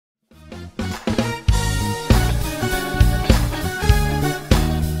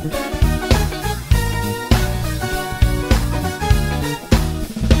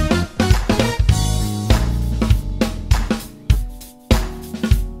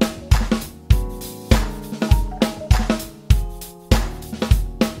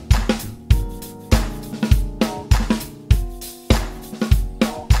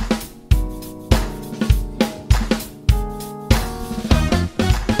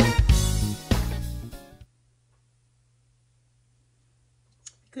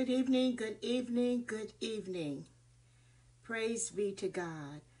Good evening, good evening, good evening. Praise be to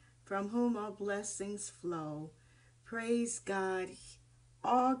God, from whom all blessings flow. Praise God,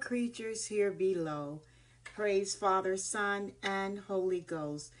 all creatures here below. Praise Father, Son, and Holy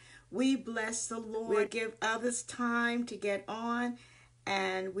Ghost. We bless the Lord. We'll give others time to get on,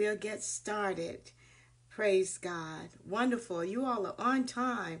 and we'll get started. Praise God. Wonderful. You all are on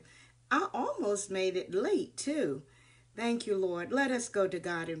time. I almost made it late, too. Thank you, Lord. Let us go to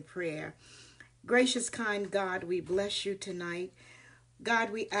God in prayer. Gracious, kind God, we bless you tonight. God,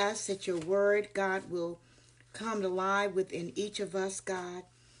 we ask that your word, God, will come to life within each of us, God.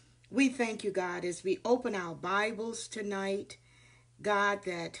 We thank you, God, as we open our Bibles tonight, God,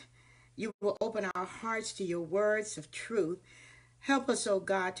 that you will open our hearts to your words of truth. Help us, oh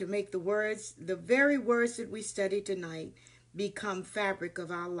God, to make the very words that we study tonight, become fabric of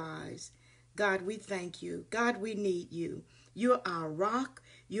our lives. God, we thank you. God, we need you. You're our rock.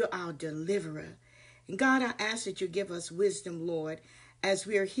 You're our deliverer. And God, I ask that you give us wisdom, Lord, as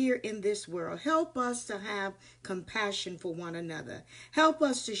we are here in this world. Help us to have compassion for one another. Help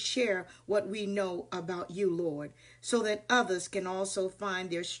us to share what we know about you, Lord, so that others can also find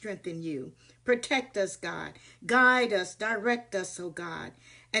their strength in you. Protect us, God. Guide us, direct us, oh God.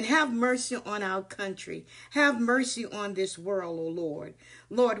 And have mercy on our country. Have mercy on this world, O Lord.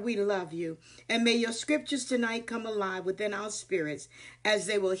 Lord, we love you. And may your scriptures tonight come alive within our spirits as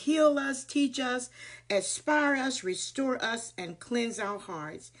they will heal us, teach us, inspire us, restore us, and cleanse our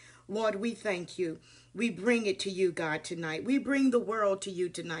hearts. Lord, we thank you. We bring it to you, God, tonight. We bring the world to you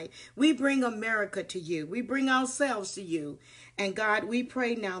tonight. We bring America to you. We bring ourselves to you. And God, we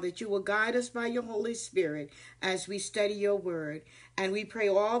pray now that you will guide us by your Holy Spirit as we study your word. And we pray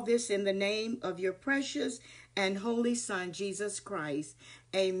all this in the name of your precious and holy Son, Jesus Christ.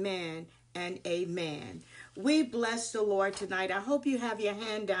 Amen and amen. We bless the Lord tonight. I hope you have your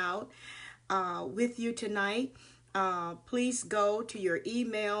handout with you tonight. Please go to your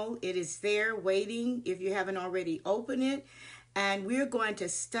email. It is there waiting if you haven't already opened it. And we're going to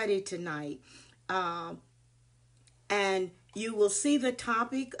study tonight. And you will see the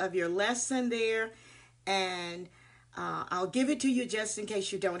topic of your lesson there. And I'll give it to you just in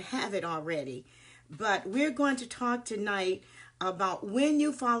case you don't have it already. But we're going to talk tonight about when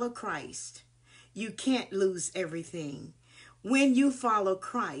you follow Christ, you can't lose everything. When you follow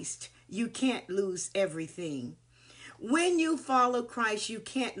Christ, you can't lose everything. When you follow Christ, you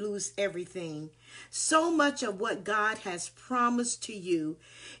can't lose everything. So much of what God has promised to you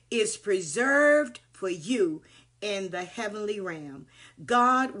is preserved for you in the heavenly realm.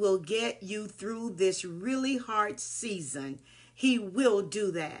 God will get you through this really hard season. He will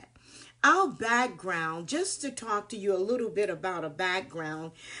do that. Our background, just to talk to you a little bit about a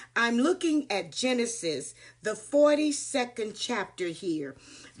background, I'm looking at Genesis, the 42nd chapter here.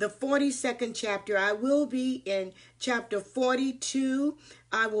 The 42nd chapter, I will be in chapter 42,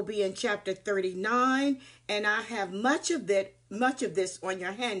 I will be in chapter 39, and I have much of this on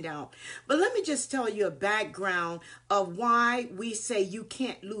your handout. But let me just tell you a background of why we say you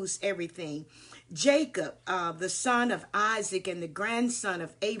can't lose everything. Jacob, the son of Isaac and the grandson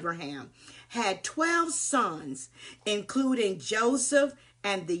of Abraham, had 12 sons, including Joseph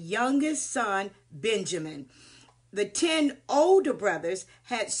and the youngest son, Benjamin. The 10 older brothers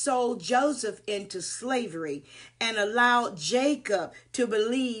had sold Joseph into slavery and allowed Jacob to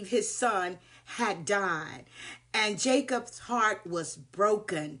believe his son had died. And Jacob's heart was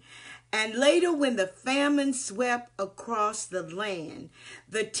broken. And later, when the famine swept across the land,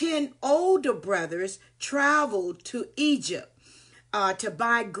 the 10 older brothers traveled to Egypt to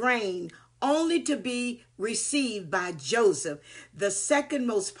buy grain, only to be received by Joseph, the second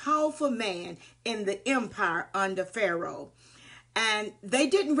most powerful man in the empire under Pharaoh. And they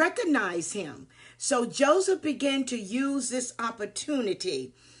didn't recognize him. So Joseph began to use this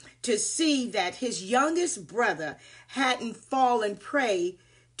opportunity to see that his youngest brother hadn't fallen prey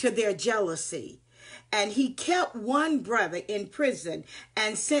to their jealousy. And he kept one brother in prison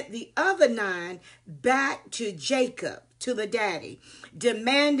and sent the other 9 back to Jacob, to the daddy,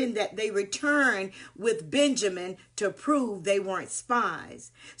 demanding that they return with Benjamin to prove they weren't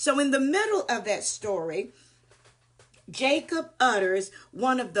spies. So in the middle of that story, Jacob utters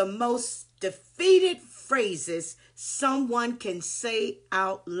one of the most defeated phrases someone can say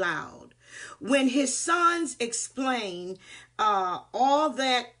out loud. When his sons explain all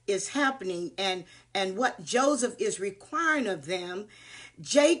that is happening and what Joseph is requiring of them,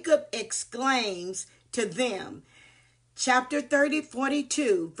 Jacob exclaims to them, chapter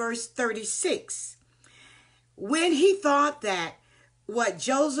 42, verse 36, when he thought that what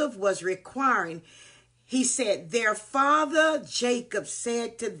Joseph was requiring, He said, their father Jacob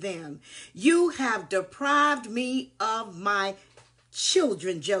said to them, you have deprived me of my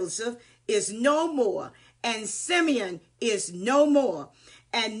children. Joseph is no more, and Simeon is no more.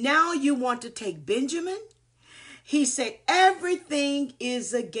 And now you want to take Benjamin? He said, everything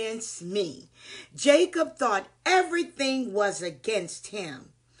is against me. Jacob thought everything was against him.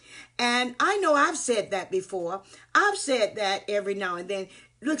 And I know I've said that before. I've said that every now and then.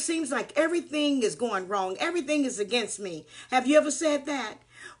 Look, seems like everything is going wrong. Everything is against me. Have you ever said that?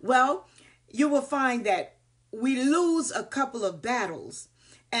 Well, you will find that we lose a couple of battles.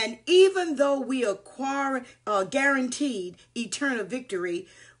 And even though we are guaranteed eternal victory,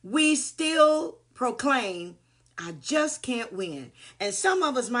 we still proclaim, I just can't win. And some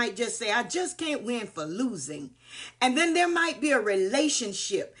of us might just say, I just can't win for losing. And then there might be a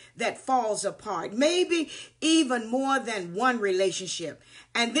relationship that falls apart, maybe even more than one relationship.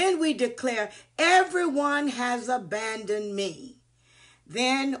 And then we declare, everyone has abandoned me.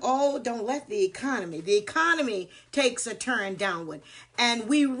 Then, oh, don't let the economy takes a turn downward. And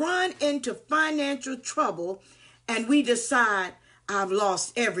we run into financial trouble and we decide, I've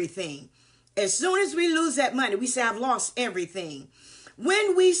lost everything. As soon as we lose that money, we say, I've lost everything.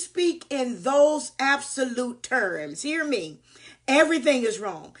 When we speak in those absolute terms, hear me, everything is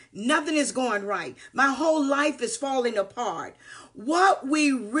wrong. Nothing is going right. My whole life is falling apart. What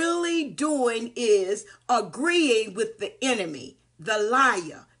we really doing is agreeing with the enemy, the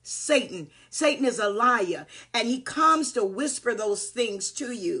liar, Satan. Satan is a liar, and he comes to whisper those things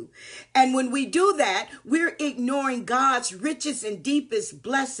to you. And when we do that, we're ignoring God's richest and deepest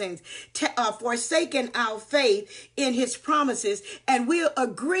blessings, forsaking our faith in his promises, and we're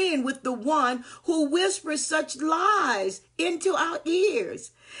agreeing with the one who whispers such lies into our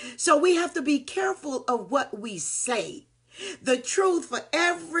ears. So we have to be careful of what we say. The truth for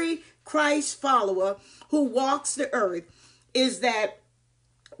every Christ follower who walks the earth is that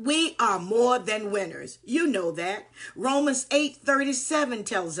we are more than winners. You know that. Romans 8:37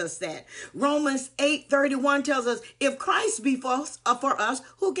 tells us that. Romans 8:31 tells us, if Christ be for us,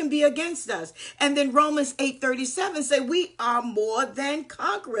 who can be against us? And then Romans 8:37 say we are more than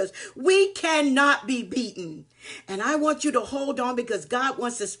conquerors. We cannot be beaten. And I want you to hold on, because God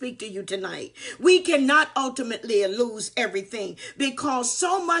wants to speak to you tonight. We cannot ultimately lose everything, because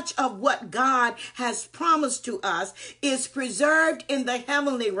so much of what God has promised to us is preserved in the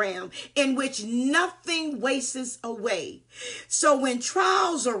heavenly realm, in which nothing wastes away. So when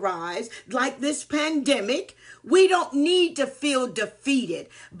trials arise, like this pandemic, we don't need to feel defeated,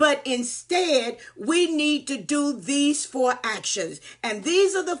 but instead we need to do these 4 actions. And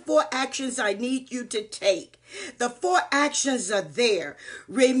these are the 4 actions I need you to take. The 4 actions are there.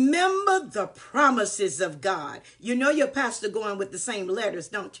 Remember the promises of God. You know your pastor going with the same letters,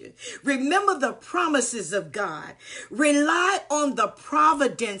 don't you? Remember the promises of God. Rely on the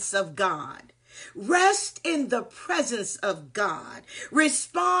providence of God. Rest in the presence of God.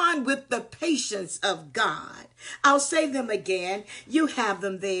 Respond with the patience of God. I'll say them again. You have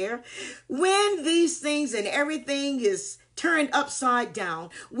them there. When these things and everything is turned upside down,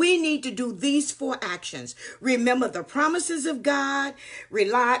 we need to do these 4 actions. Remember the promises of God,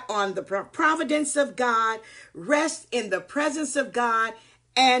 rely on the providence of God, rest in the presence of God,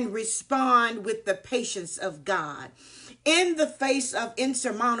 and respond with the patience of God. In the face of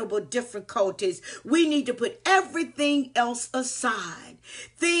insurmountable difficulties, we need to put everything else aside.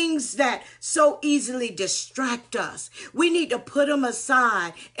 Things that so easily distract us, we need to put them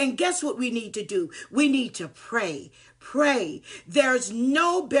aside. And guess what we need to do? We need to pray. Pray. There's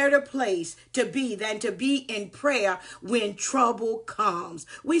no better place to be than to be in prayer when trouble comes.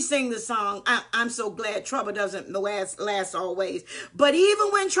 We sing the song, I'm so glad trouble doesn't last always. But even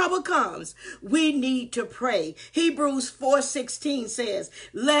when trouble comes, we need to pray. Hebrews 4:16 says,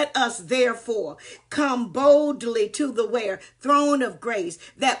 let us therefore come boldly to the throne of grace,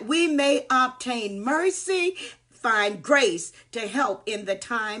 that we may obtain mercy, find grace to help in the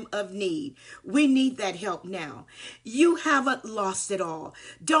time of need. We need that help now. You haven't lost it all.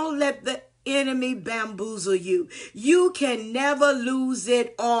 Don't let the enemy bamboozle you. You can never lose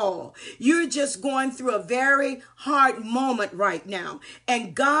it all. You're just going through a very hard moment right now,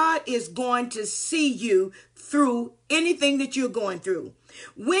 and God is going to see you through anything that you're going through.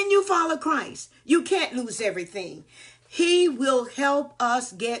 When you follow Christ, you can't lose everything. He will help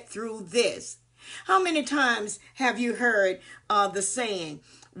us get through this. How many times have you heard the saying,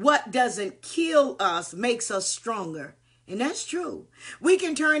 what doesn't kill us makes us stronger? And that's true. We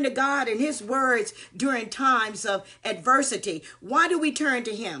can turn to God and his words during times of adversity. Why do we turn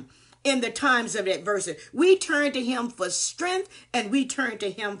to him? in the times of adversity. We turn to him for strength and we turn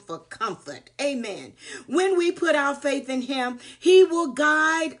to him for comfort. Amen. When we put our faith in him, he will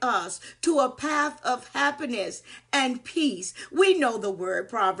guide us to a path of happiness and peace. We know the word,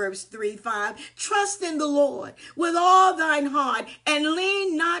 Proverbs 3:5. Trust in the Lord with all thine heart and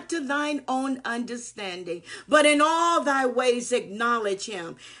lean not to thine own understanding, but in all thy ways acknowledge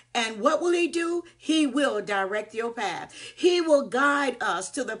him. And what will he do? He will direct your path. He will guide us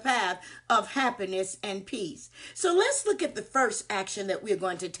to the path of happiness and peace. So let's look at the first action that we're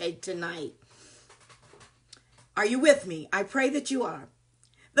going to take tonight. Are you with me? I pray that you are.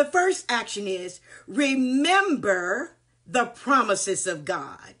 The first action is remember the promises of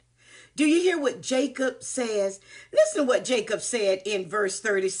God. Do you hear what Jacob says? Listen to what Jacob said in verse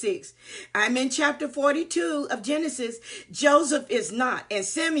 36. I'm in chapter 42 of Genesis. Joseph is not, and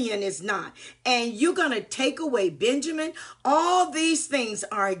Simeon is not. And you're going to take away Benjamin. All these things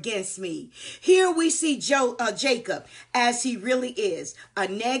are against me. Here we see Jacob as he really is, a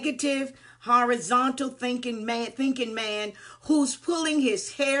negative, horizontal thinking man who's pulling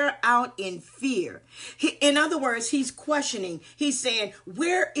his hair out in fear. In other words, he's questioning. He's saying,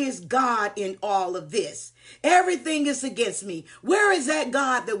 where is God in all of this? Everything is against me. Where is that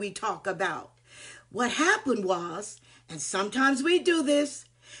God that we talk about? What happened was, and sometimes we do this,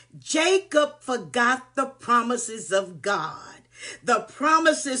 Jacob forgot the promises of God, the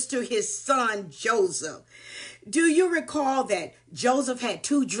promises to his son Joseph. Do you recall that Joseph had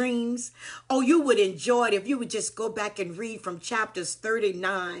 2 dreams? Oh, you would enjoy it if you would just go back and read from chapters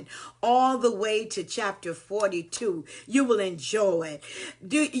 39 all the way to chapter 42. You will enjoy it.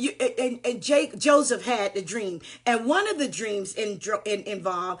 Joseph had the dream, and one of the dreams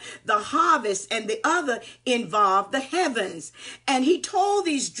involved the harvest, and the other involved the heavens. And he told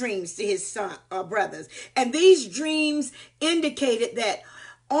these dreams to his brothers, and these dreams indicated that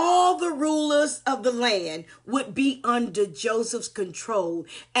all the rulers of the land would be under Joseph's control,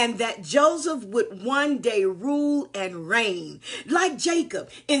 and that Joseph would one day rule and reign. Like Jacob,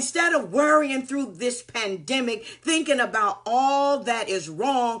 instead of worrying through this pandemic, thinking about all that is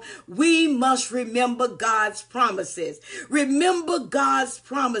wrong, we must remember God's promises. Remember God's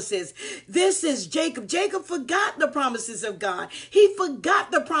promises. This is Jacob. Jacob forgot the promises of God. He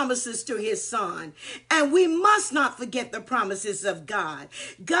forgot the promises to his son. And we must not forget the promises of God.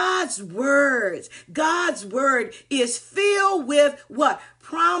 God's word is filled with what?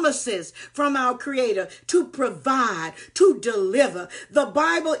 Promises from our Creator to provide, to deliver. The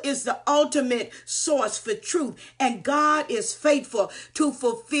Bible is the ultimate source for truth, and God is faithful to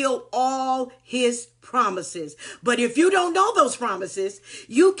fulfill all his promises. But if you don't know those promises,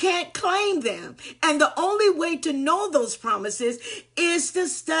 you can't claim them. And the only way to know those promises is to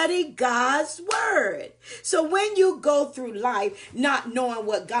study God's word. So when you go through life not knowing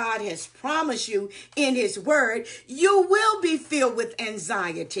what God has promised you in his word, you will be filled with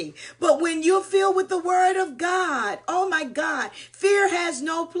anxiety. But when you're filled with the word of God, oh my God, fear has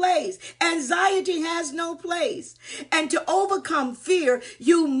no place. Anxiety has no place. And to overcome fear,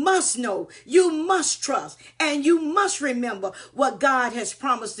 you must know, you must trust, and you must remember what God has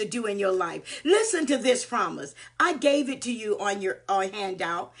promised to do in your life. Listen to this promise. I gave it to you on your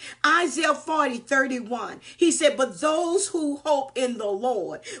handout. Isaiah 40:31. He said, but those who hope in the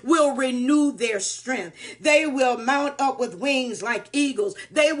Lord will renew their strength. They will mount up with wings like eagles.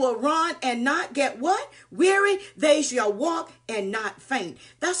 They will run and not get what? Weary. They shall walk and not faint.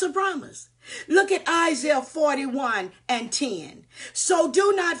 That's a promise. Look at Isaiah 41:10. So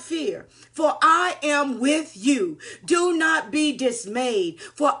do not fear, for I am with you. Do not be dismayed,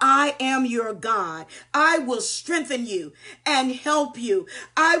 for I am your God. I will strengthen you and help you.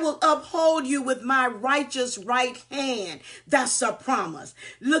 I will uphold you with my righteous right hand. That's a promise.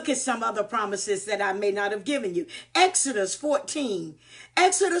 Look at some other promises that I may not have given you. Exodus 14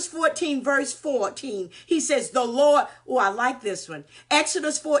 verse 14. He says, the Lord, oh, I like this one.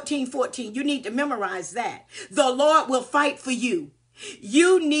 Exodus 14:14. You need to memorize that. The Lord will fight for you.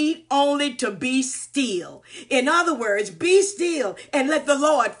 You need only to be still. In other words, be still and let the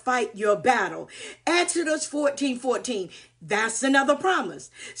Lord fight your battle. Exodus 14:14. That's another promise.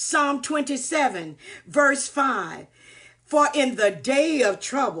 Psalm 27 verse 5. For in the day of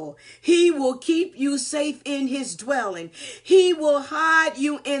trouble, he will keep you safe in his dwelling. He will hide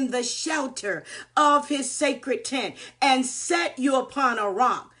you in the shelter of his sacred tent and set you upon a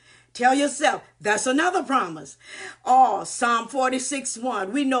rock. Tell yourself, that's another promise. Oh, Psalm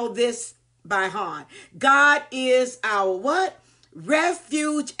 46:1. We know this by heart. God is our what?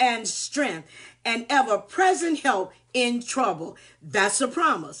 Refuge and strength, and ever-present help in trouble. That's a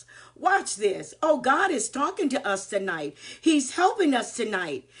promise. Watch this. Oh, God is talking to us tonight. He's helping us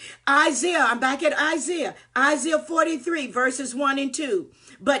tonight. Isaiah, I'm back at Isaiah. Isaiah 43, verses 1 and 2.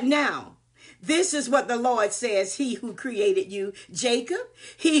 But now, this is what the Lord says, he who created you, Jacob,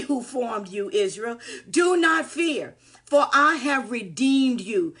 he who formed you, Israel. Do not fear, for I have redeemed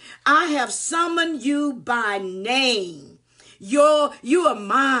you. I have summoned you by name. You are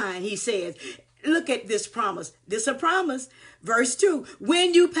mine, he says. Look at this promise. This is a promise. Verse 2,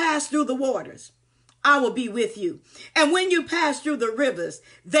 when you pass through the waters, I will be with you. And when you pass through the rivers,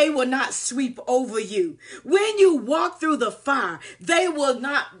 they will not sweep over you. When you walk through the fire,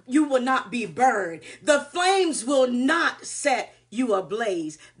 you will not be burned. The flames will not set you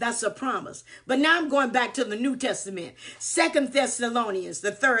ablaze. That's a promise. But now I'm going back to the New Testament. 2 Thessalonians,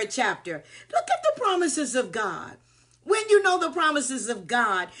 the 3rd chapter. Look at the promises of God. When you know the promises of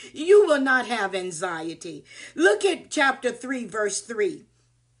God, you will not have anxiety. Look at chapter 3, verse 3.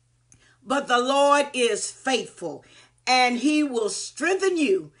 But the Lord is faithful, and he will strengthen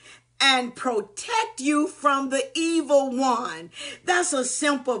you and protect you from the evil one. That's a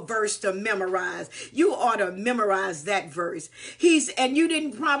simple verse to memorize. You ought to memorize that verse. And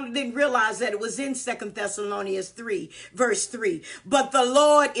you probably didn't realize that it was in 2 Thessalonians 3, verse 3. But the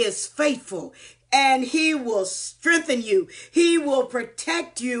Lord is faithful, and he will strengthen you. He will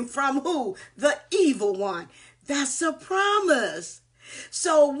protect you from who? The evil one. That's a promise.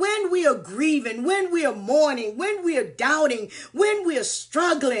 So when we are grieving, when we are mourning, when we are doubting, when we are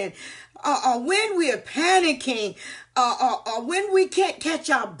struggling, when we are panicking, when we can't catch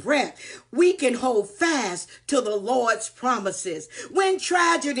our breath, we can hold fast to the Lord's promises. When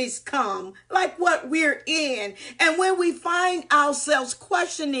tragedies come, like what we're in, and when we find ourselves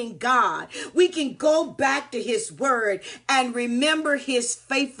questioning God, we can go back to his word and remember his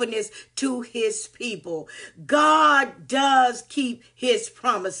faithfulness to his people. God does keep his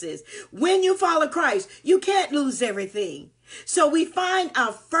promises. When you follow Christ, you can't lose everything. So we find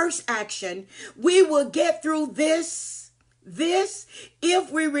our first action. We will get through this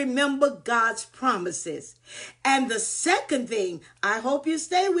if we remember God's promises. And the second thing, I hope you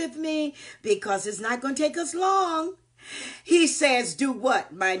stay with me because it's not going to take us long. He says, do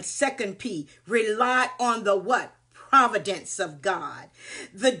what? My second P, rely on the what? Providence of God,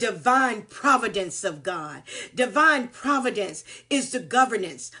 the divine providence of God. Divine providence is the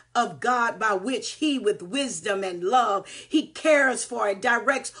governance of God by which he, with wisdom and love, he cares for and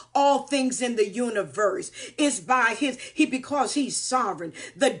directs all things in the universe. It's by because he's sovereign.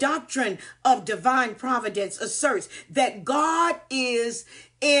 The doctrine of divine providence asserts that God is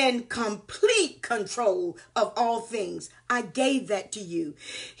in complete control of all things. I gave that to you.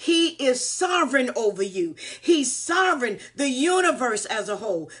 He is sovereign over you. He's sovereign, the universe as a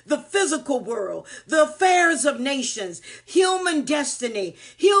whole, the physical world, the affairs of nations, human destiny,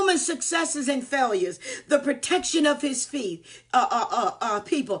 human successes and failures, the protection of his people.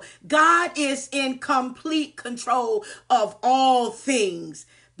 God is in complete control of all things.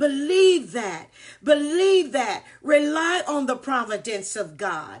 Believe that. Believe that. Rely on the providence of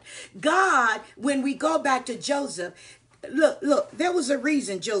God. God, when we go back to Joseph, look, there was a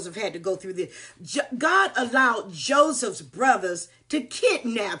reason Joseph had to go through this. God allowed Joseph's brothers to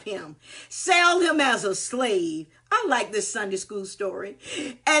kidnap him, sell him as a slave. I like this Sunday school story.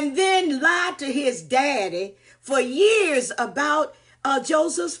 And then lied to his daddy for years about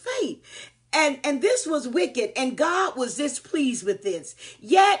Joseph's fate. And this was wicked, and God was displeased with this.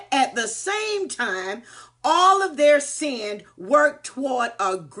 Yet at the same time, all of their sin worked toward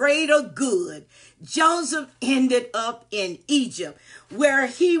a greater good. Joseph ended up in Egypt, where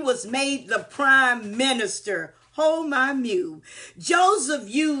he was made the prime minister. Hold my mule. Joseph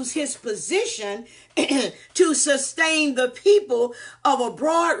used his position to sustain the people of a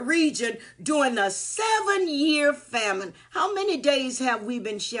broad region during a 7-year famine. How many days have we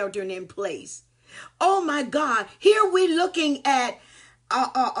been sheltering in place? Oh my God. Here we're looking at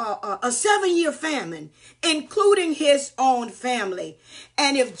a 7-year famine, including his own family.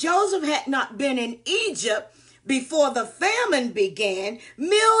 And if Joseph had not been in Egypt before the famine began,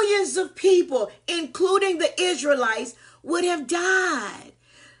 millions of people, including the Israelites, would have died.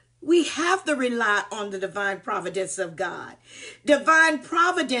 We have to rely on the divine providence of God. Divine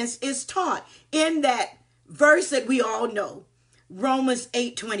providence is taught in that verse that we all know, Romans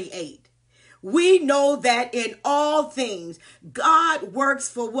 8:28. We know that in all things, God works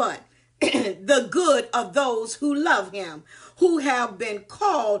for what? The good of those who love him, who have been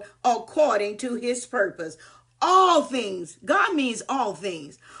called according to his purpose. All things. God means all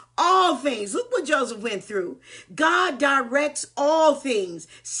things. All things. Look what Joseph went through. God directs all things,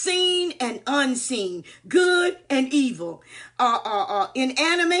 seen and unseen, good and evil,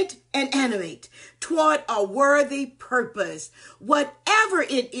 inanimate and animate, toward a worthy purpose. Whatever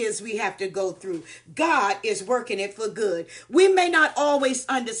it is we have to go through, God is working it for good. We may not always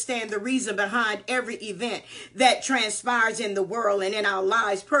understand the reason behind every event that transpires in the world and in our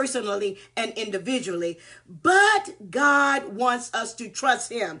lives personally and individually, but God wants us to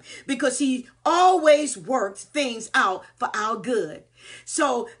trust him because he always works things out for our good.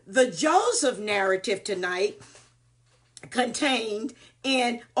 So the Joseph narrative tonight contained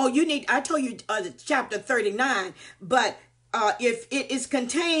in, I told you chapter 39, but if it is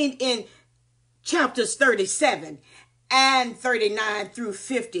contained in chapters 37 and 39 through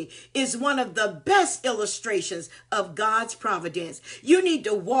 50 is one of the best illustrations of God's providence. You need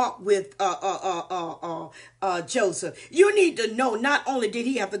to walk with Joseph. You need to know not only did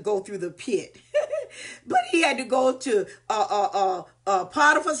he have to go through the pit, but he had to go to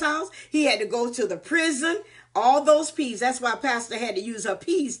Potiphar's house. He had to go to the prison. All those P's. That's why Pastor had to use her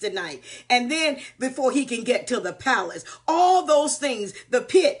P's tonight. And then before he can get to the palace, all those things, the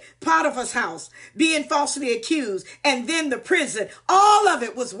pit, Potiphar's house, being falsely accused, and then the prison, all of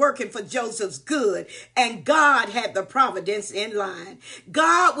it was working for Joseph's good. And God had the providence in line.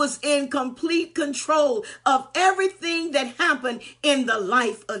 God was in complete control of everything that happened in the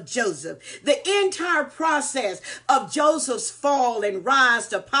life of Joseph. The entire process of Joseph's fall and rise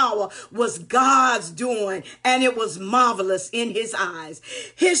to power was God's doing. And it was marvelous in his eyes.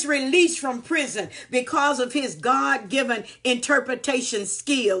 His release from prison because of his God-given interpretation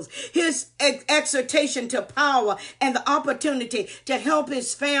skills, his exhortation to power, and the opportunity to help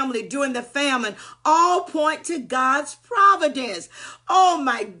his family during the famine all point to God's providence. Oh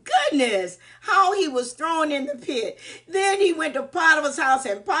my goodness, how he was thrown in the pit. Then he went to Potiphar's house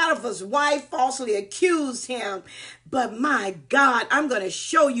and Potiphar's wife falsely accused him. But my God, I'm going to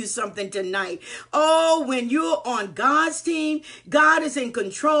show you something tonight. Oh, when you're on God's team, God is in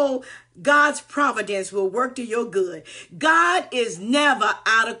control. God's providence will work to your good. God is never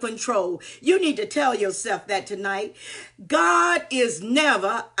out of control. You need to tell yourself that tonight. God is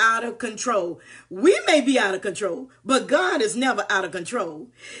never out of control. We may be out of control, but God is never out of control.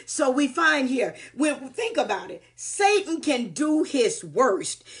 So we find here, think about it. Satan can do his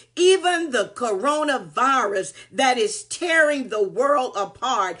worst. Even the coronavirus that is tearing the world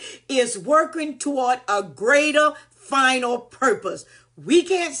apart is working toward a greater final purpose. We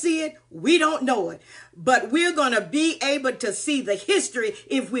can't see it. We don't know it. But we're going to be able to see the history,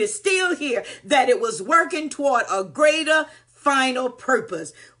 if we're still here, that it was working toward a greater final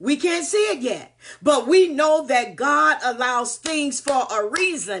purpose. We can't see it yet, but we know that God allows things for a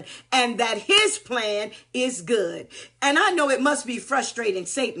reason and that his plan is good. And I know it must be frustrating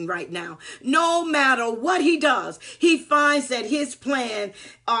Satan right now. No matter what he does, he finds that his plan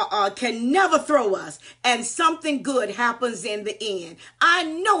can never throw us, and something good happens in the end. I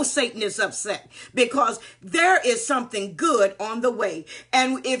know Satan is upset because there is something good on the way.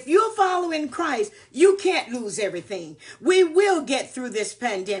 And if you're following Christ, you can't lose everything. We will get through this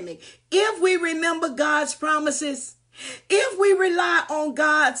pandemic if we remember God's promises, if we rely on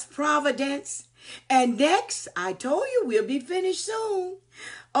God's providence. And next, I told you we'll be finished soon.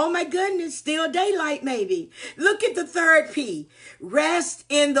 Oh my goodness, still daylight maybe. Look at the third P. Rest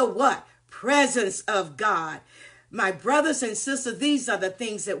in the what? Presence of God. My brothers and sisters, these are the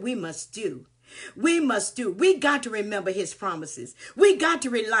things that we must do. We must do. We got to remember his promises. We got to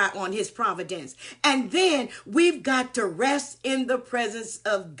rely on his providence. And then we've got to rest in the presence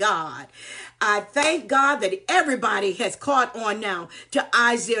of God. I thank God that everybody has caught on now to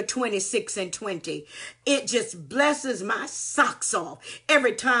Isaiah 26 and 20. It just blesses my socks off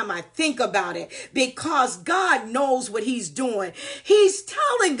every time I think about it, because God knows what he's doing. He's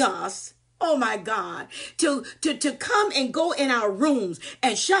telling us, oh my God, to come and go in our rooms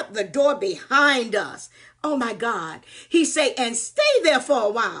and shut the door behind us. Oh my God. He say, and stay there for a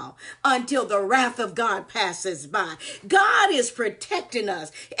while until the wrath of God passes by. God is protecting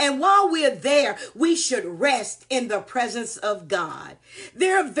us. And while we're there, we should rest in the presence of God.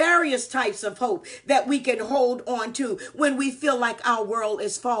 There are various types of hope that we can hold on to when we feel like our world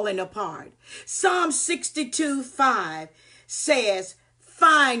is falling apart. Psalm 62:5 says,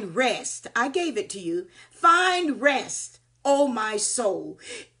 find rest. I gave it to you. Find rest, O my soul,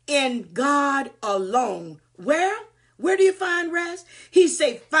 in God alone. Where? Where do you find rest? He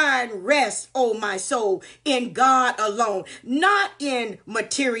say, find rest, O my soul, in God alone. Not in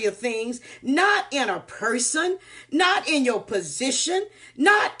material things, not in a person, not in your position,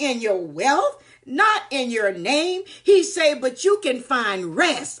 not in your wealth, not in your name. He said, but you can find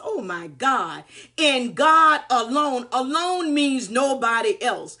rest. Oh my God. In God alone. Alone means nobody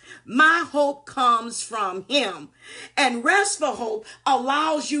else. My hope comes from him. And restful hope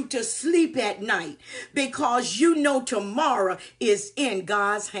allows you to sleep at night because you know tomorrow is in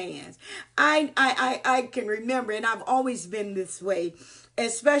God's hands. I can remember, and I've always been this way,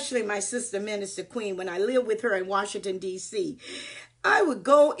 especially my sister, Minister Queen, when I lived with her in Washington, D.C. I would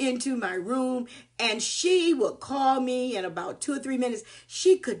go into my room and she would call me in about 2 or 3 minutes.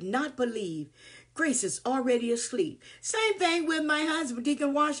 She could not believe Grace is already asleep. Same thing with my husband,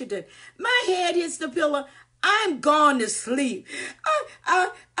 Deacon Washington. My head hits the pillow. I'm gone to sleep.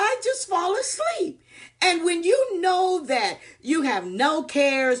 I just fall asleep. And when you know that you have no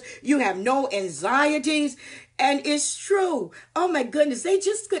cares, you have no anxieties, and it's true. Oh my goodness, they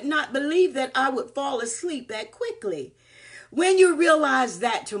just could not believe that I would fall asleep that quickly. When you realize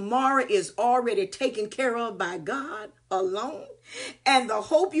that tomorrow is already taken care of by God alone, and the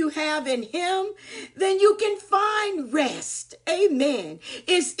hope you have in him, then you can find rest. Amen.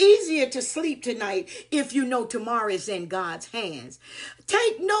 It's easier to sleep tonight if you know tomorrow is in God's hands.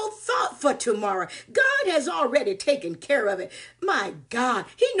 Take no thought for tomorrow. God has already taken care of it. My God,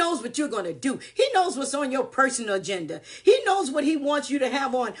 he knows what you're going to do. He knows what's on your personal agenda. He knows what he wants you to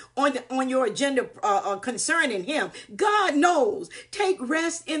have on your agenda concerning him. God knows. Take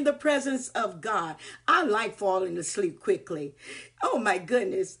rest in the presence of God. I like falling asleep quickly. Oh my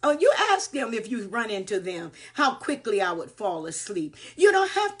goodness. Oh, you ask them if you run into them, how quickly I would fall asleep. You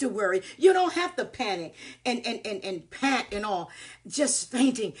don't have to worry. You don't have to panic and pant and all. Just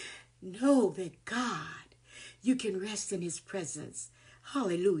fainting. Know that God, you can rest in his presence.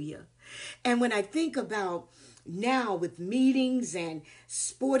 Hallelujah. And when I think about now with meetings and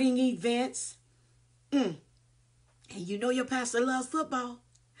sporting events, and you know your pastor loves football.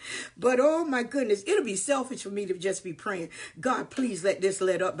 But oh my goodness, it'll be selfish for me to just be praying, God, please let this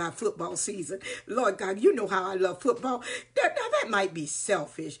let up by football season. Lord God, you know how I love football. That might be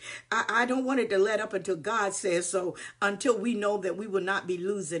selfish. I don't want it to let up until God says so, until we know that we will not be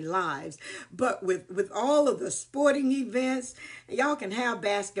losing lives. But with all of the sporting events, y'all can have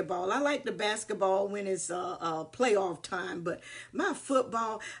basketball. I like the basketball when it's playoff time, but my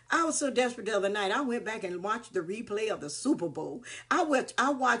football, I was so desperate the other night. I went back and watched the replay of the Super Bowl. I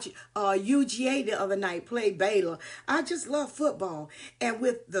watched UGA the other night play Baylor. I just love football. And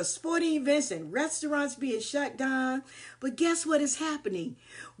with the sporting events and restaurants being shut down, but guess what is happening?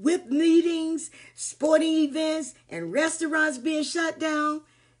 With meetings, sporting events, and restaurants being shut down,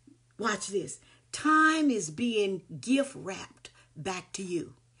 watch this. Time is being gift wrapped back to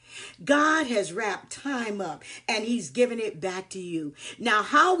you. God has wrapped time up and he's given it back to you. Now,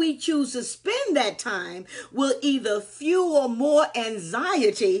 how we choose to spend that time will either fuel more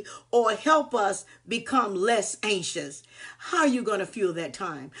anxiety or help us become less anxious. How are you going to fuel that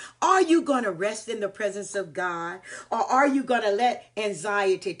time? Are you going to rest in the presence of God, or are you going to let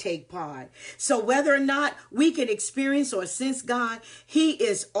anxiety take part? So whether or not we can experience or sense God, he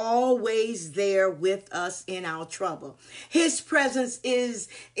is always there with us in our trouble. His presence is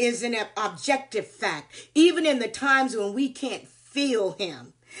an objective fact, even in the times when we can't feel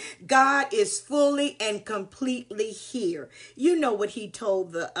him. God is fully and completely here. You know what he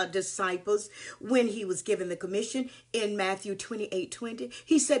told the disciples when he was given the commission in Matthew 28:20.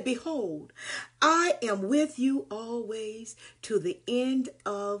 He said, behold, I am with you always to the end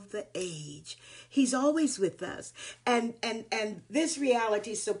of the age. He's always with us. And this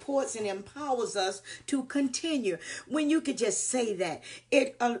reality supports and empowers us to continue. When you could just say that,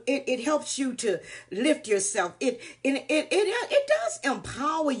 it helps you to lift yourself. It does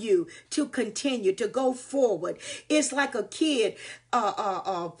empower you to continue, to go forward. It's like a kid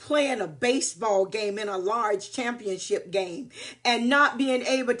playing a baseball game in a large championship game and not being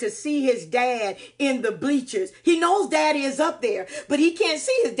able to see his dad in the bleachers. He knows daddy is up there, but he can't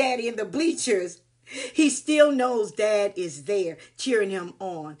see his daddy in the bleachers. He still knows dad is there cheering him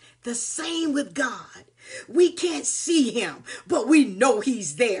on. The same with God. We can't see him, but we know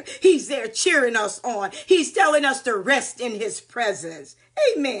he's there. He's there cheering us on. He's telling us to rest in his presence.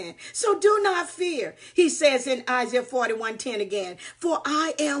 Amen. So do not fear. He says in Isaiah 41:10 again, for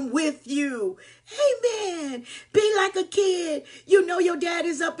I am with you. Amen. Be like a kid. You know your dad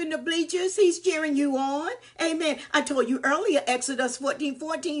is up in the bleachers. He's cheering you on. Amen. I told you earlier, Exodus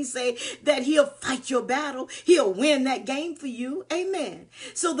 14:14 say that he'll fight your battle. He'll win that game for you. Amen.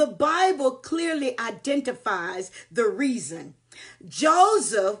 So the Bible clearly identifies the reason.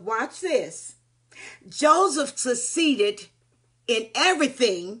 Joseph, watch this. Joseph succeeded in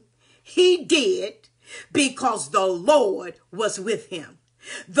everything he did because the Lord was with him.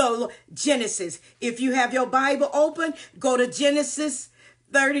 Genesis. If you have your Bible open, go to Genesis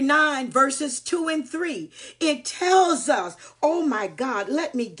 39 verses 2 and 3. It tells us, oh my God,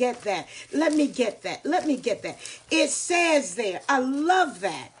 let me get that. Let me get that. Let me get that. It says there, I love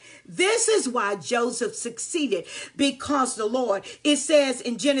that. This is why Joseph succeeded, because the Lord, it says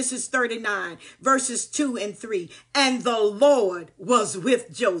in Genesis 39 verses 2 and 3, and the Lord was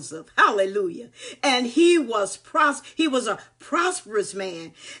with Joseph. Hallelujah. And he was a prosperous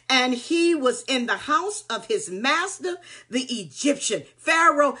man, and he was in the house of his master, the Egyptian.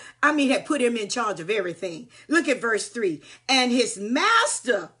 Pharaoh, had put him in charge of everything. Look at verse 3. And his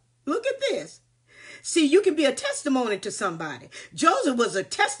master, look at this. See, you can be a testimony to somebody. Joseph was a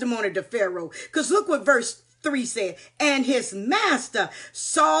testimony to Pharaoh, because look what verse 3 said. And his master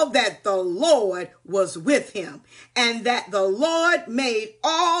saw that the Lord was with him, and that the Lord made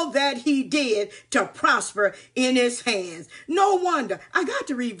all that he did to prosper in his hands. No wonder. I got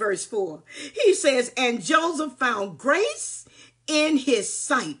to read verse 4. He says, and Joseph found grace in his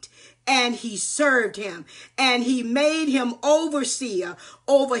sight, and he served him, and he made him overseer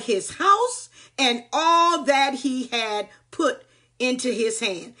over his house and all that he had put into his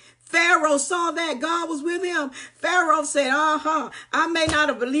hand. Pharaoh saw that God was with him. Pharaoh said, I may not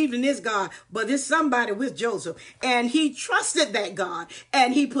have believed in this God, but there's somebody with Joseph. And he trusted that God,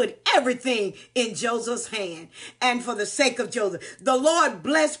 and he put everything in Joseph's hand. And for the sake of Joseph, the Lord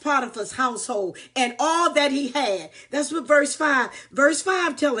blessed Potiphar's household and all that he had. That's what verse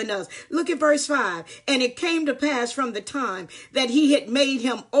 5 telling us. Look at verse 5. And it came to pass from the time that he had made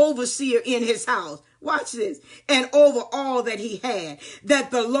him overseer in his house. Watch this. And over all that he had,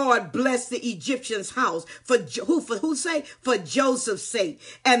 that the Lord blessed the Egyptian's house for whose sake? For Joseph's sake.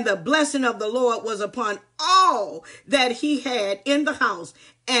 And the blessing of the Lord was upon all that he had in the house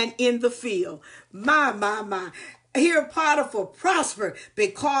and in the field. My. Here Potiphar prospered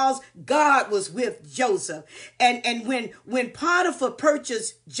because God was with Joseph. And when Potiphar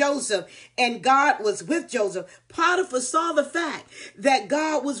purchased Joseph and God was with Joseph, Potiphar saw the fact that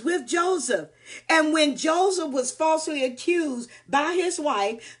God was with Joseph. And when Joseph was falsely accused by his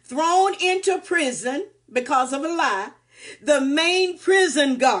wife, thrown into prison because of a lie, the main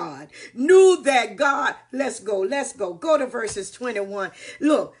prison guard knew that God, let's go. Go to verses 21.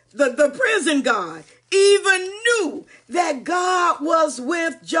 Look, the prison guard even knew that God was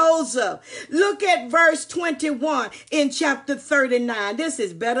with Joseph. Look at verse 21 in chapter 39. This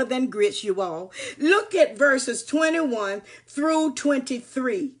is better than grits, you all. Look at verses 21 through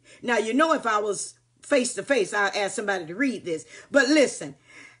 23. Now, if I was face to face, I'd ask somebody to read this. But listen,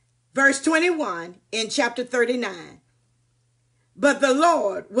 verse 21 in chapter 39. But the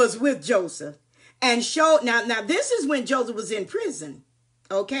Lord was with Joseph and showed, now this is when Joseph was in prison,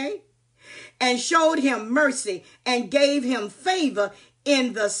 okay? And showed him mercy and gave him favor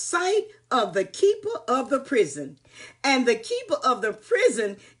in the sight of the keeper of the prison. And the keeper of the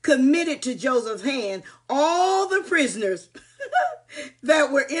prison committed to Joseph's hand all the prisoners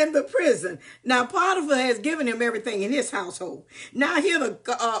that were in the prison. Now, Potiphar has given him everything in his household. Now, here the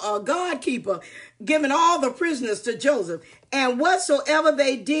guard keeper giving all the prisoners to Joseph. And whatsoever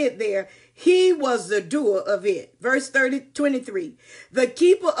they did there, he was the doer of it. Verse 23. The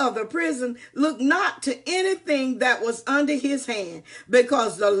keeper of the prison looked not to anything that was under his hand,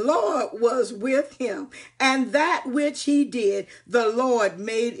 because the Lord was with him. And that which he did, the Lord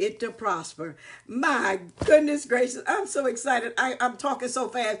made it to prosper. My goodness gracious. I'm so excited. I'm talking so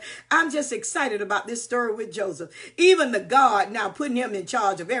fast. I'm just excited about this story with Joseph. Even the guard now putting him in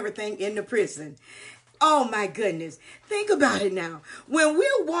charge of everything in the prison. Oh my goodness. Think about it now. When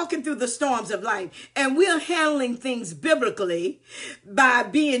we're walking through the storms of life and we're handling things biblically by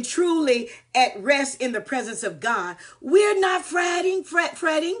being truly at rest in the presence of God, we're not fretting.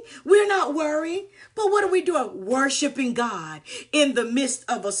 We're not worrying. But what are we doing? Worshiping God in the midst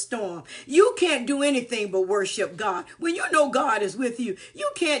of a storm. You can't do anything but worship God. When you know God is with you, you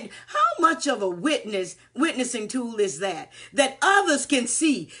can't. How much of a witnessing tool is that? That others can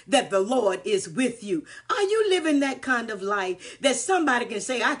see that the Lord is with you. Are you living that kind of life that somebody can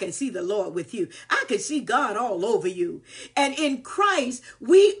say, I can see the Lord with you. I can see God all over you. And in Christ,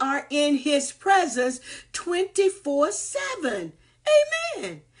 we are in his presence 24/7.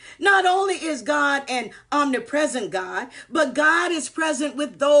 Amen. Not only is God an omnipresent God, but God is present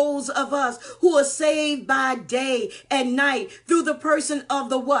with those of us who are saved by day and night through the person of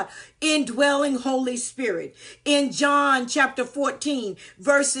the what? Indwelling Holy Spirit. In John chapter 14,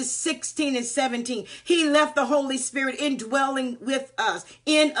 verses 16 and 17, he left the Holy Spirit indwelling with us,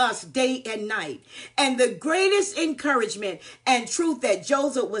 in us day and night. And the greatest encouragement and truth that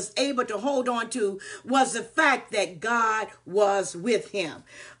Joseph was able to hold on to was the fact that God was with him.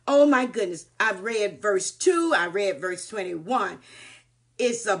 Oh my goodness. I've read verse 2. I read verse 21.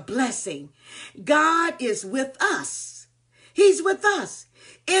 It's a blessing. God is with us. He's with us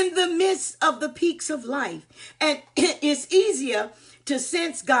in the midst of the peaks of life. And it's easier to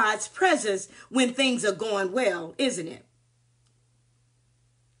sense God's presence when things are going well, isn't it?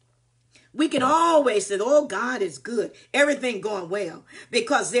 We can always say, oh, God is good. Everything going well,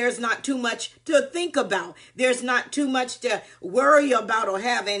 because there's not too much to think about. There's not too much to worry about or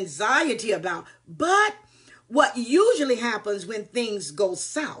have anxiety about. But what usually happens when things go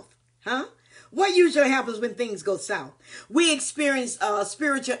south, What usually happens when things go south? We experience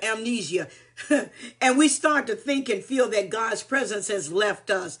spiritual amnesia, and we start to think and feel that God's presence has left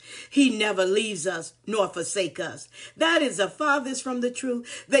us. He never leaves us nor forsake us. That is the farthest from the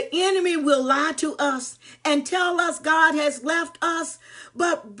truth. The enemy will lie to us and tell us God has left us,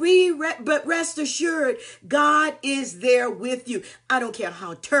 but rest assured, God is there with you. I don't care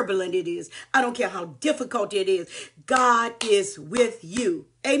how turbulent it is. I don't care how difficult it is. God is with you.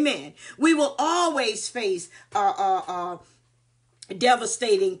 Amen. We will always face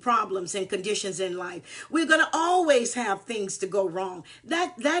devastating problems and conditions in life. We're going to always have things to go wrong.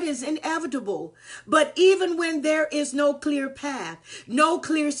 That is inevitable. But even when there is no clear path, no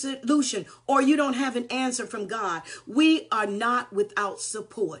clear solution, or you don't have an answer from God, we are not without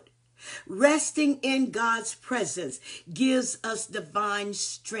support. Resting in God's presence gives us divine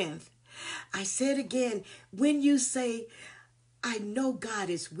strength. I said again, when you say, I know God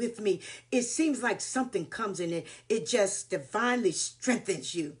is with me, it seems like something comes in it. It just divinely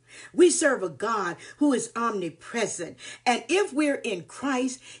strengthens you. We serve a God who is omnipresent. And if we're in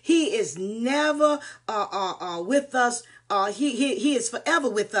Christ, he is never with us. He is forever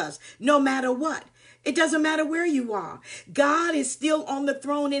with us, no matter what. It doesn't matter where you are. God is still on the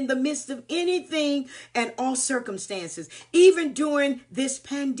throne in the midst of anything and all circumstances, even during this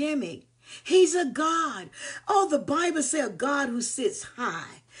pandemic. He's a God. Oh, the Bible says a God who sits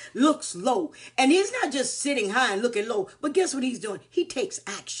high, looks low. And he's not just sitting high and looking low, but guess what he's doing? He takes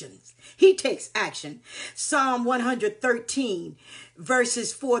actions. He takes action. Psalm 113,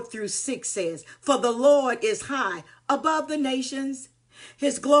 verses 4 through 6 says, for the Lord is high above the nations.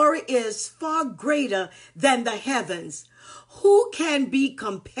 His glory is far greater than the heavens. Who can be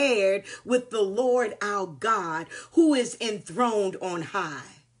compared with the Lord our God, who is enthroned on high?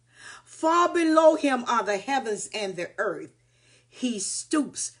 Far below him are the heavens and the earth. He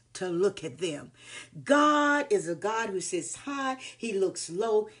stoops to look at them. God is a God who sits high, he looks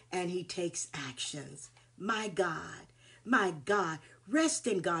low, and he takes actions. My God, rest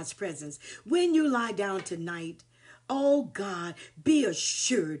in God's presence. When you lie down tonight, oh God, be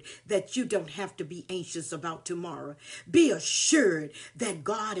assured that you don't have to be anxious about tomorrow. Be assured that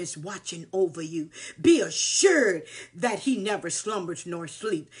God is watching over you. Be assured that he never slumbers nor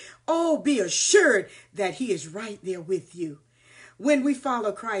sleeps. Oh, be assured that he is right there with you. When we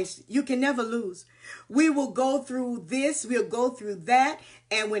follow Christ, you can never lose. We will go through this, we'll go through that,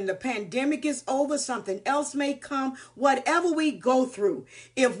 and when the pandemic is over, something else may come. Whatever we go through,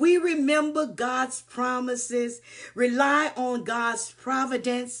 if we remember God's promises, rely on God's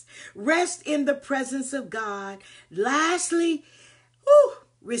providence, rest in the presence of God. Lastly,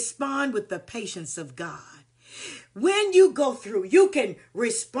 respond with the patience of God. When you go through, you can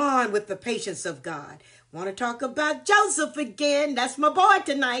respond with the patience of God. Want to talk about Joseph again? That's my boy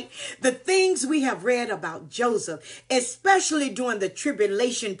tonight. The things we have read about Joseph, especially during the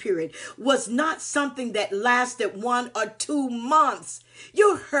tribulation period, was not something that lasted 1 or 2 months.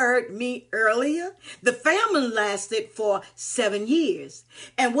 You heard me earlier. The famine lasted for 7 years.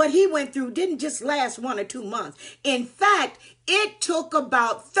 And what he went through didn't just last 1 or 2 months. In fact, it took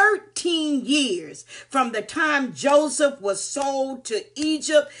about 13 years from the time Joseph was sold to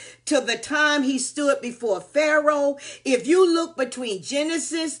Egypt to the time he stood before Pharaoh. If you look between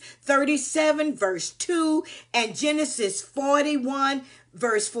Genesis 37, verse 2, and Genesis 41,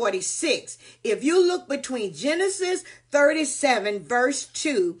 verse 46. If you look between Genesis 37, verse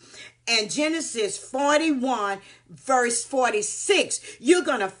 2, and Genesis 41, verse 46, you're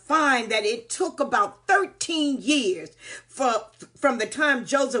going to find that it took about 13 years from the time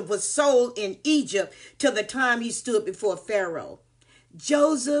Joseph was sold in Egypt to the time he stood before Pharaoh.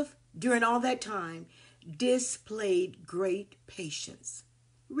 Joseph, during all that time, displayed great patience.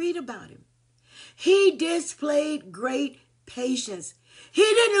 Read about him. He displayed great patience. He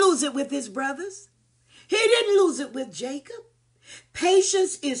didn't lose it with his brothers. He didn't lose it with Jacob.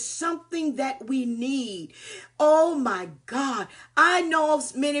 Patience is something that we need. Oh my God. I know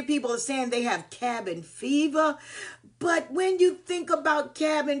many people are saying they have cabin fever, but when you think about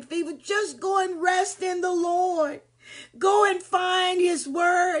cabin fever, just go and rest in the Lord. Go and find his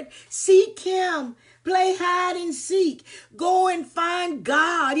word. Seek him. Play hide and seek. Go and find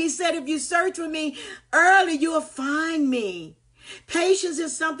God. He said, if you search for me early, you'll find me. Patience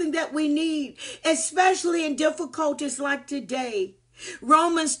is something that we need, especially in difficulties like today.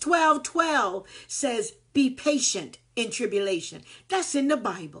 Romans 12:12 says, be patient in tribulation. That's in the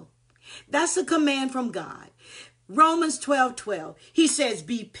Bible. That's a command from God. Romans 12:12. He says,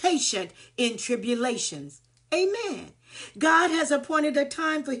 be patient in tribulations. Amen. God has appointed a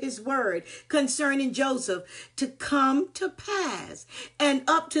time for his word concerning Joseph to come to pass. And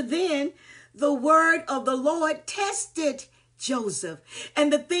up to then, the word of the Lord tested Joseph.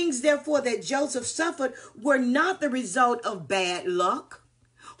 And the things, therefore, that Joseph suffered were not the result of bad luck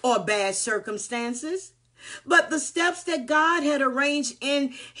or bad circumstances, but the steps that God had arranged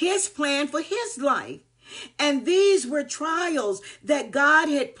in his plan for his life. And these were trials that God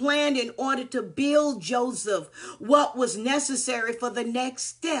had planned in order to build Joseph what was necessary for the next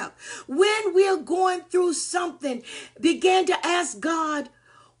step. When we're going through something, begin to ask God,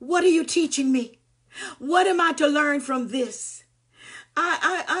 what are you teaching me? What am I to learn from this?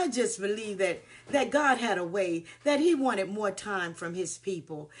 I just believe that God had a way, that he wanted more time from his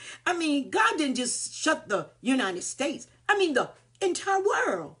people. I mean, God didn't just shut the United States. I mean, the entire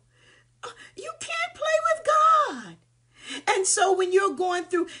world. You can't play with God. And so when you're going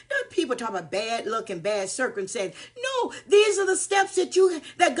through, people talk about bad luck and bad circumstances. No, these are the steps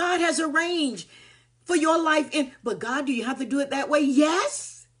that God has arranged for your life. But God, do you have to do it that way?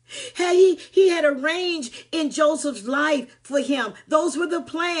 Yes. He had arranged in Joseph's life for him. Those were the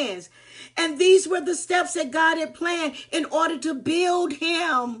plans. And these were the steps that God had planned in order to build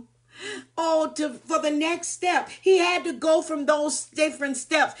him. For the next step. He had to go from those different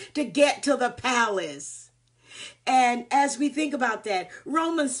steps to get to the palace. And as we think about that,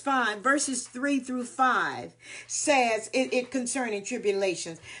 Romans 5 verses 3-5 says it concerning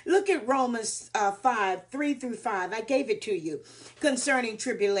tribulations. Look at Romans 5, 3-5. I gave it to you concerning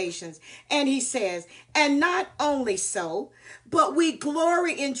tribulations. And he says, and not only so, but we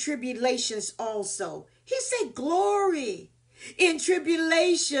glory in tribulations also. He said glory in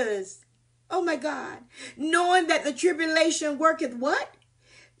tribulations. Oh my God. Knowing that the tribulation worketh what?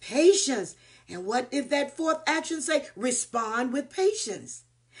 Patience. And what if that fourth action say? Respond with patience.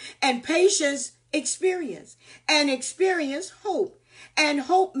 And patience, experience. And experience, hope. And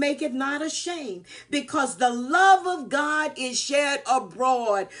hope maketh not ashamed, because the love of God is shed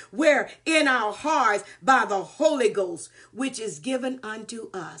abroad, where in our hearts by the Holy Ghost, which is given unto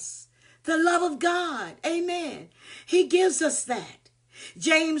us. The love of God. Amen. He gives us that.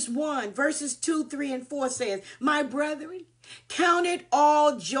 James 1 verses 2, 3, and 4 says, my brethren, count it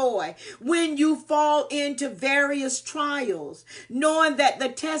all joy when you fall into various trials, knowing that the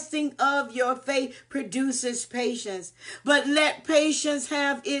testing of your faith produces patience. But let patience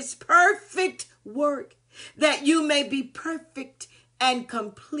have its perfect work, that you may be perfect and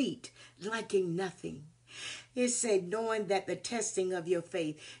complete, lacking nothing. It said, knowing that the testing of your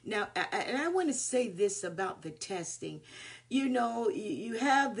faith. Now, and I want to say this about the testing. You know, you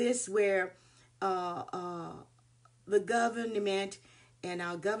have this where the government and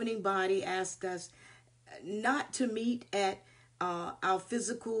our governing body ask us not to meet at our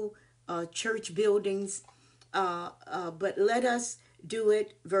physical church buildings, but let us do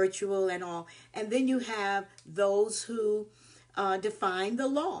it virtual and all. And then you have those who define the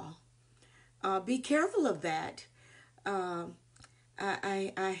law. Be careful of that.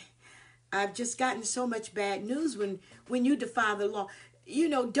 I've just gotten so much bad news when you defy the law. You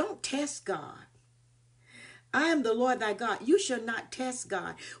know, don't test God. I am the Lord thy God. You shall not test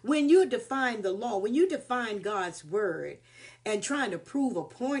God. When you define the law, when you define God's word and trying to prove a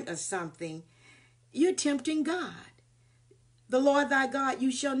point or something, you're tempting God. The Lord thy God,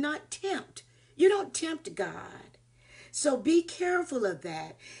 you shall not tempt. You don't tempt God. So be careful of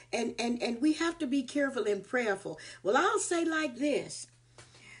that. And we have to be careful and prayerful. Well, I'll say like this.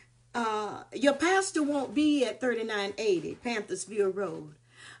 Your pastor won't be at 3980 Panthersville Road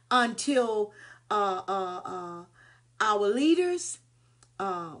until our leaders,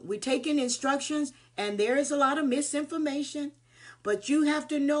 we're taking instructions, and there is a lot of misinformation. But you have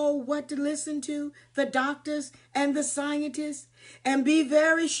to know what to listen to, the doctors and the scientists, and be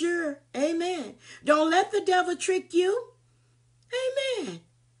very sure. Amen. Don't let the devil trick you. Amen.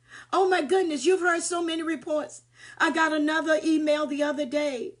 Oh my goodness, you've heard so many reports. I got another email the other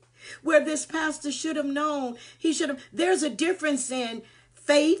day where this pastor should have known. There's a difference in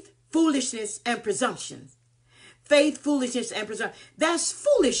faith, foolishness, and presumption. Faith, foolishness, and presumption. That's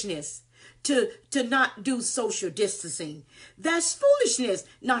foolishness to not do social distancing. That's foolishness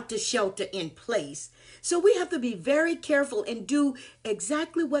not to shelter in place. So we have to be very careful and do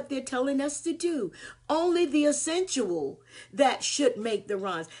exactly what they're telling us to do. Only the essential that should make the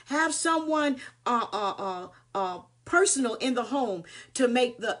runs. Have someone personal in the home to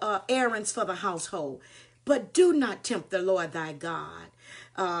make the errands for the household. But do not tempt the Lord thy God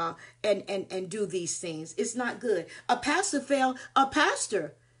and do these things. It's not good. A pastor fell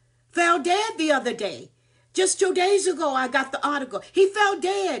dead the other day. Just 2 days ago, I got the article. He fell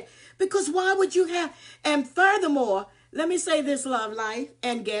dead. Because why would you have? And furthermore, let me say this, Love Life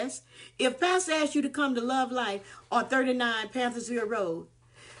and guests. If pastor asks you to come to Love Life on 39 Panthersville Road,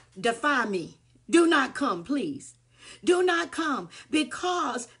 defy me. Do not come, please. Do not come,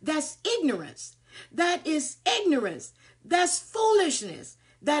 because that's ignorance. That is ignorance. That's foolishness.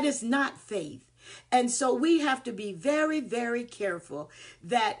 That is not faith. And so we have to be very, very careful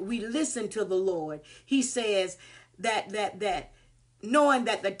that we listen to the Lord. He says that knowing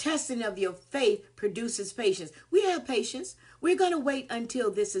that the testing of your faith produces patience. We have patience. We're going to wait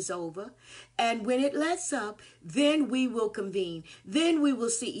until this is over. And when it lets up, then we will convene. Then we will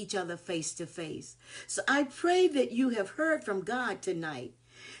see each other face to face. So I pray that you have heard from God tonight.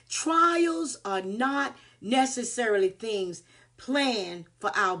 Trials are not necessarily things planned for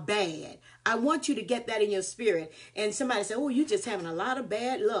our bad. I want you to get that in your spirit. And somebody say, oh, you just having a lot of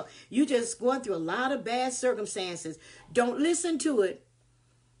bad luck. You just going through a lot of bad circumstances. Don't listen to it.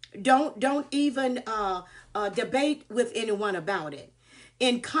 Don't even debate with anyone about it.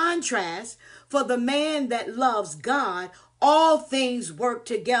 In contrast, for the man that loves God, all things work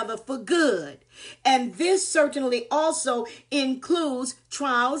together for good. And this certainly also includes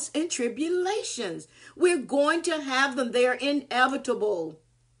trials and tribulations. We're going to have them. They're inevitable.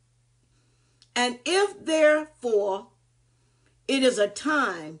 And if therefore it is a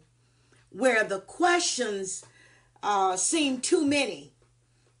time where the questions seem too many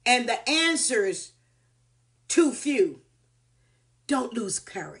and the answers too few, don't lose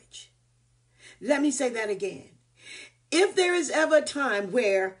courage. Let me say that again. If there is ever a time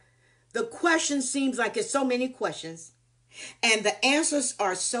where the question seems like it's so many questions and the answers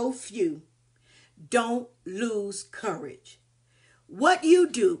are so few, don't lose courage. What you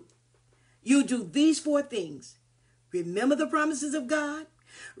do these 4 things. Remember the promises of God.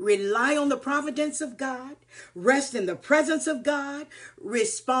 Rely on the providence of God. Rest in the presence of God.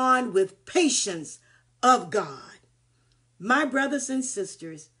 Respond with patience of God. My brothers and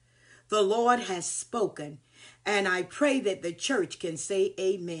sisters, the Lord has spoken, and I pray that the church can say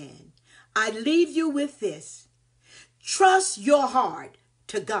amen. I leave you with this. Trust your heart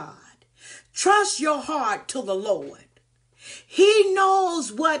to God. Trust your heart to the Lord. He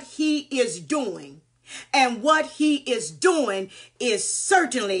knows what he is doing, and what he is doing is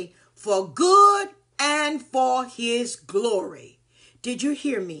certainly for good and for his glory. Did you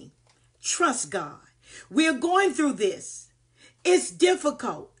hear me? Trust God. We're going through this. It's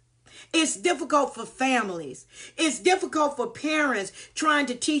difficult. It's difficult for families. It's difficult for parents trying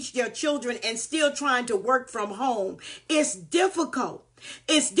to teach their children and still trying to work from home. It's difficult.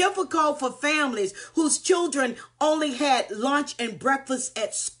 It's difficult for families whose children only had lunch and breakfast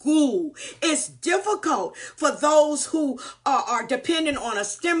at school. It's difficult for those who are dependent on a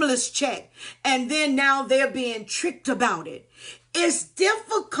stimulus check, and then now they're being tricked about it. It's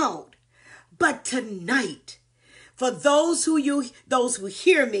difficult. But tonight, for those who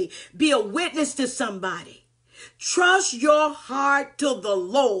hear me, be a witness to somebody. Trust your heart to the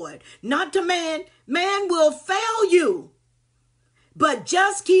Lord, not to man. Man will fail you. But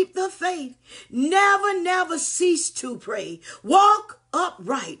just keep the faith. Never cease to pray. Walk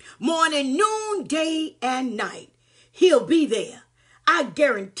upright, morning, noon, day, and night. He'll be there. I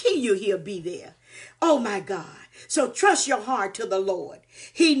guarantee you he'll be there. Oh my God. So trust your heart to the Lord.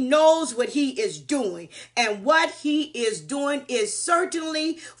 He knows what he is doing, and what he is doing is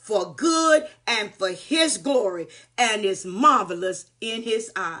certainly for good and for his glory, and is marvelous in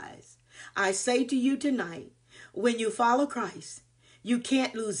his eyes. I say to you tonight, when you follow Christ, you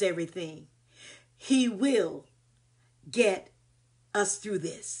can't lose everything. He will get us through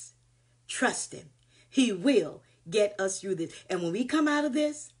this. Trust him. He will get us through this. And when we come out of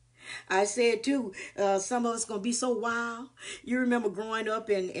this, I said too, some of us gonna be so wild. You remember growing up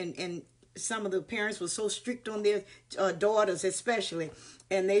and some of the parents were so strict on their daughters especially.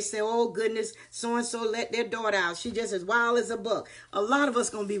 And they say, oh goodness, so-and-so let their daughter out. She just as wild as a buck. A lot of us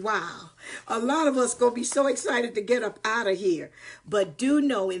gonna be wild. A lot of us gonna be so excited to get up out of here. But do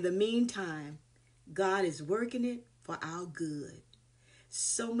know in the meantime, God is working it for our good.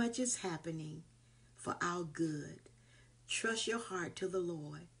 So much is happening for our good. Trust your heart to the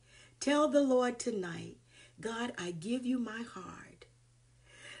Lord. Tell the Lord tonight, God, I give you my heart.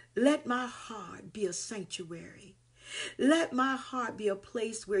 Let my heart be a sanctuary. Let my heart be a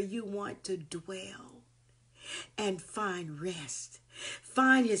place where you want to dwell and find rest.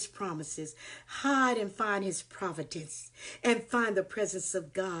 Find his promises. Hide and find his providence. And find the presence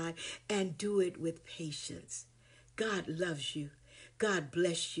of God and do it with patience. God loves you. God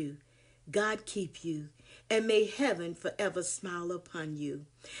bless you. God keep you. And may heaven forever smile upon you.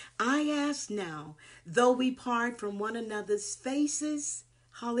 I ask now, though we part from one another's faces,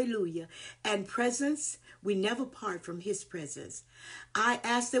 hallelujah, and presence, we never part from his presence. I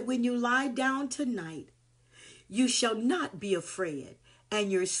ask that when you lie down tonight, you shall not be afraid,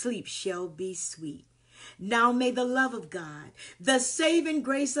 and your sleep shall be sweet. Now may the love of God, the saving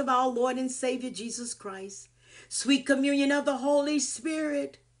grace of our Lord and Savior Jesus Christ, sweet communion of the Holy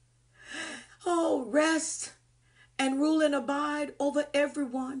Spirit, oh, rest and rule and abide over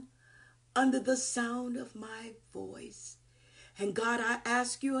everyone under the sound of my voice. And God, I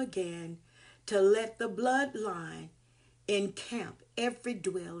ask you again to let the bloodline encamp every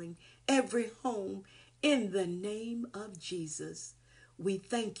dwelling, every home, in the name of Jesus. We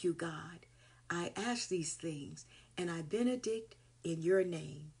thank you, God. I ask these things and I benedict in your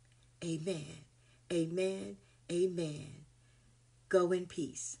name. Amen. Amen. Amen. Go in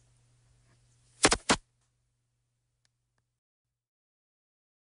peace.